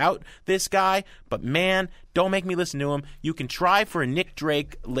moments without this guy. But man, don't make me listen to him. You can try for a Nick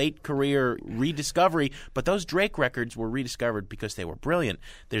Drake late career rediscovery, but those Drake records were rediscovered because they were brilliant.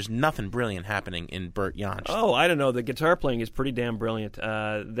 There's nothing brilliant happening in Bert Jansch. Oh, I don't know. The guitar playing is pretty damn brilliant.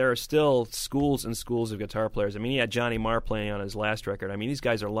 There are still schools and schools of guitar players. I mean, he had Johnny Marr playing on his last record. I mean, these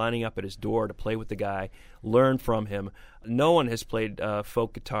guys are lining up at his door to play with the guy, learn from him. No one has played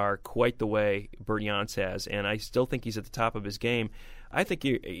folk guitar quite the way Bert Jansch has, and I still think he's at the top of his game. I think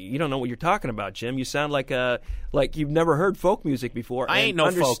you don't know what you're talking about, Jim. You sound like you've never heard folk music before. I ain't no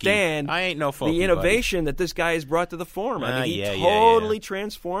understand folky. I ain't no folky, the innovation that this guy has brought to the form. I mean, he totally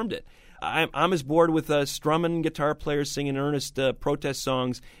transformed it. I'm as bored with strumming guitar players singing earnest protest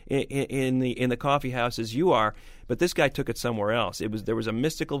songs in the coffee house as you are. But this guy took it somewhere else. There was a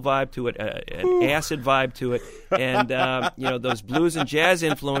mystical vibe to it, an acid vibe to it, and those blues and jazz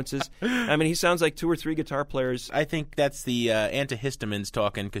influences. I mean, he sounds like 2 or 3 guitar players. I think that's the antihistamines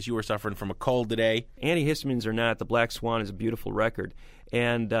talking because you were suffering from a cold today. Antihistamines or not, The Black Swan is a beautiful record.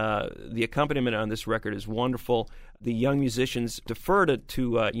 And the accompaniment on this record is wonderful. The young musicians defer to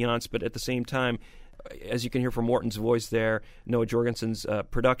Jansch, but at the same time, as you can hear from Morton's voice there, Noah Jorgensen's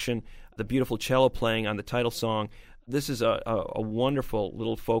production, the beautiful cello playing on the title song. This is a wonderful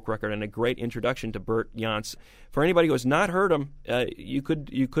little folk record and a great introduction to Bert Jansch. For anybody who has not heard him, you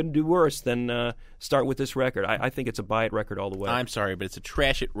couldn't do worse than start with this record. I think it's a buy it record all the way. I'm sorry, but it's a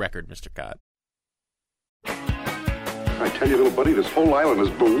trash it record, Mr. Cott. I tell you, little buddy, this whole island is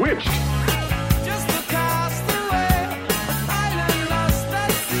bewitched. Just across the way, island lost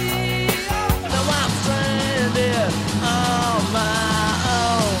at sea. Now I'm stranded on my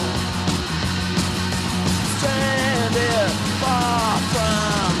own. Stranded far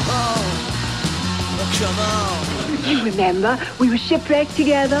from home. Come on. You remember, we were shipwrecked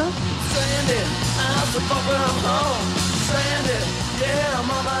together. Stranded, I'm so far from home. Stranded, yeah, I'm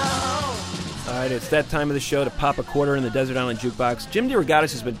on my own. All right, it's that time of the show to pop a quarter in the Desert Island Jukebox. Jim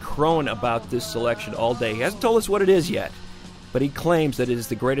DeRogatis has been crowing about this selection all day. He hasn't told us what it is yet, but he claims that it is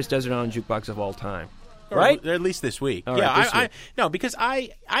the greatest Desert Island Jukebox of all time. Right? Or at least this week. All yeah, right, this week. No, because I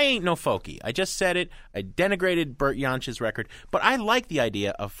ain't no folky. I just said it. I denigrated Bert Jansch's record, but I like the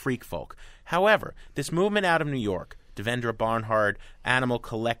idea of freak folk. However, this movement out of New York, Devendra Banhart, Animal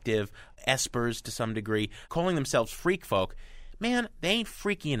Collective, Espers to some degree, calling themselves freak folk, man, they ain't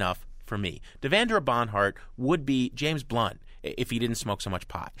freaky enough for me. Devendra Banhart would be James Blunt if he didn't smoke so much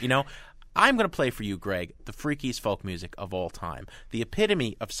pot. You know, I'm going to play for you, Greg, the freakiest folk music of all time, the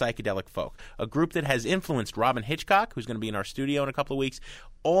epitome of psychedelic folk, a group that has influenced Robin Hitchcock, who's going to be in our studio in a couple of weeks,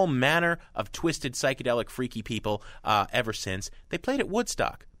 all manner of twisted psychedelic freaky people ever since. They played at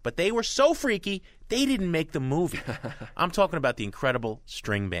Woodstock, but they were so freaky, they didn't make the movie. I'm talking about the Incredible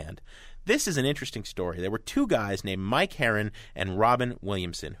String Band. This is an interesting story. There were 2 guys named Mike Herron and Robin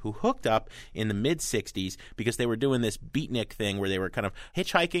Williamson who hooked up in the mid-'60s because they were doing this beatnik thing where they were kind of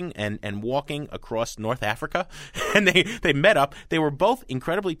hitchhiking and walking across North Africa. And they met up. They were both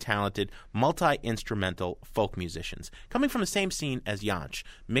incredibly talented, multi-instrumental folk musicians, coming from the same scene as Jansch,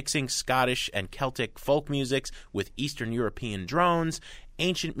 mixing Scottish and Celtic folk musics with Eastern European drones.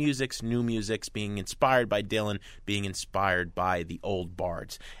 ancient musics, new musics, being inspired by Dylan, being inspired by the old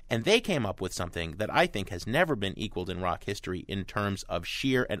bards. And they came up with something that I think has never been equaled in rock history in terms of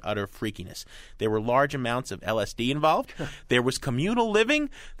sheer and utter freakiness. There were large amounts of LSD involved. There was communal living.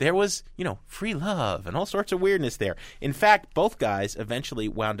 There was, free love and all sorts of weirdness there. In fact, both guys eventually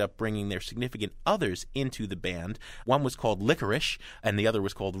wound up bringing their significant others into the band. One was called Licorice, and the other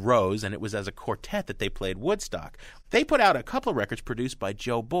was called Rose, and it was as a quartet that they played Woodstock. They put out a couple of records produced by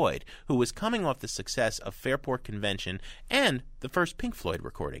Joe Boyd, who was coming off the success of Fairport Convention and the first Pink Floyd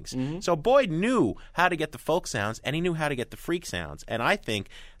recordings. So Boyd knew how to get the folk sounds, and he knew how to get the freak sounds. And I think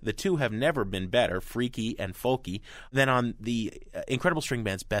the two have never been better, freaky and folky, than on the Incredible String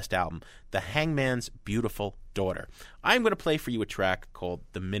Band's best album, The Hangman's Beautiful Daughter. I'm going to play for you a track called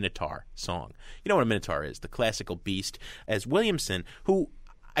The Minotaur Song. You know what a Minotaur is, the classical beast. As Williamson, who,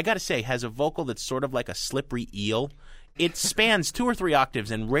 I got to say, has a vocal that's sort of like a slippery eel. It spans 2 or 3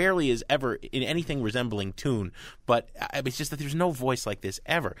 octaves and rarely is ever in anything resembling tune, but it's just that there's no voice like this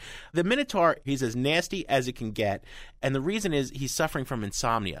ever. The Minotaur, he's as nasty as it can get, and the reason is he's suffering from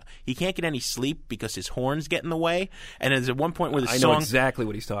insomnia. He can't get any sleep because his horns get in the way, and there's at one point where the song... I know exactly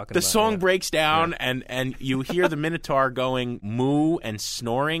what he's talking about. The song breaks down, and you hear the Minotaur going moo and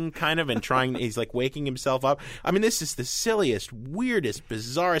snoring, kind of, and he's like waking himself up. I mean, this is the silliest, weirdest,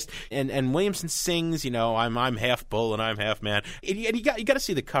 bizarrest, and Williamson sings, I'm half bull and I'm half man. And you got to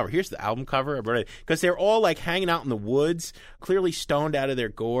see the cover. Here's the album cover, because they're all like hanging out in the woods, clearly stoned out of their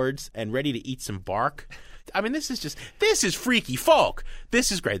gourds and ready to eat some bark. I mean, this is freaky folk.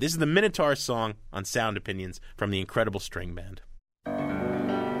 This is great. This is the Minotaur Song on Sound Opinions from the Incredible String Band.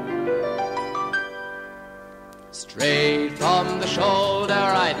 Straight from the shoulder,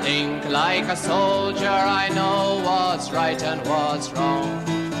 I think like a soldier. I know what's right and what's wrong.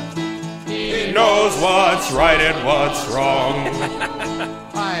 He knows what's right and what's wrong.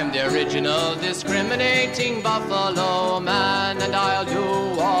 I'm the original discriminating buffalo man, and I'll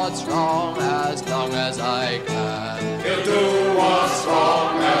do what's wrong as long as I can. He'll do what's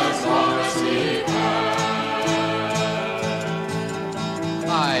wrong as long as he can.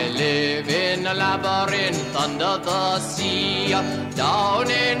 I live in a labyrinth under the sea, down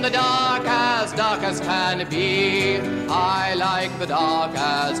in the dark as can be. I like the dark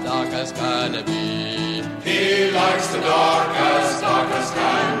as can be. He likes the dark as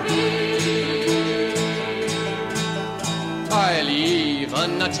can be. I'll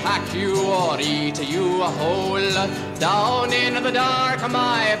even attack you or eat you whole. Down in the dark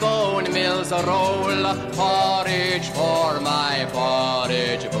my bone mills roll. Porridge for my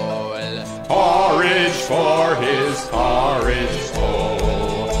porridge bowl. Porridge for his porridge bowl.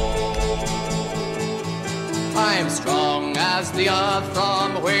 I'm strong as the earth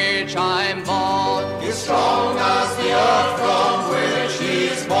from which I'm born. He's strong as the earth from which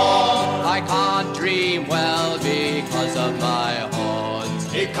he's born. I can't dream well because of my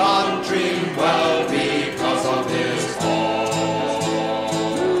horns. He can't dream well because of his horns.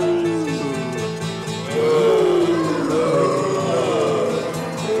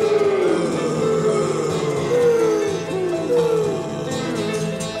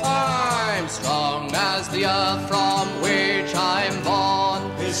 I'm strong as the earth from which I'm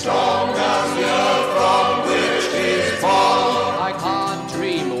born. He's strong as the earth from which he's born. I can't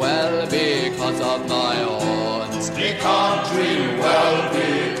dream well because of my horns. He can't dream well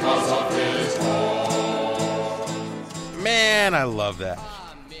because of his horns. Man, I love that.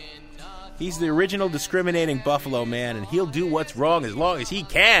 He's the original discriminating buffalo man, and he'll do what's wrong as long as he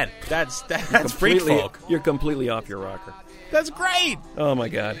can. That's freak folk. You're completely off your rocker. That's great. Oh, my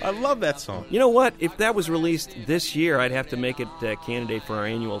God. I love that song. You know what? If that was released this year, I'd have to make it a candidate for our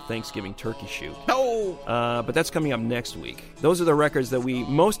annual Thanksgiving turkey shoot. Oh! But that's coming up next week. Those are the records that we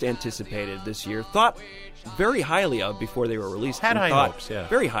most anticipated this year, thought very highly of before they were released. Had high hopes, yeah.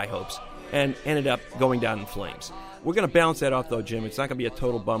 Very high hopes, and ended up going down in flames. We're going to balance that off, though, Jim. It's not going to be a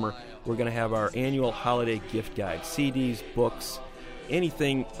total bummer. We're going to have our annual holiday gift guide, CDs, books,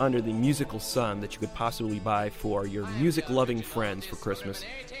 anything under the musical sun that you could possibly buy for your music-loving friends for Christmas.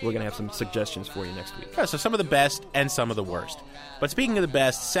 We're going to have some suggestions for you next week. Yeah, so some of the best and some of the worst. But speaking of the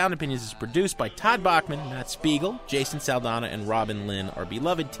best, Sound Opinions is produced by Todd Bachman, Matt Spiegel, Jason Saldana, and Robin Lynn, our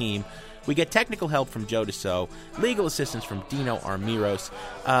beloved team. We get technical help from Joe Dassault, legal assistance from Dino Armiros,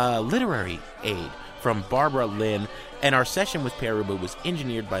 literary aid from Barbara Lynn, and our session with Pere Ubu was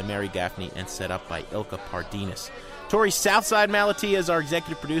engineered by Mary Gaffney and set up by Ilka Pardinas. Tori Southside Malatia is our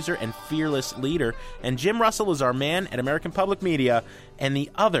executive producer and fearless leader, and Jim Russell is our man at American Public Media, and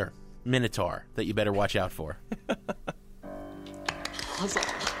the other Minotaur that you better watch out for.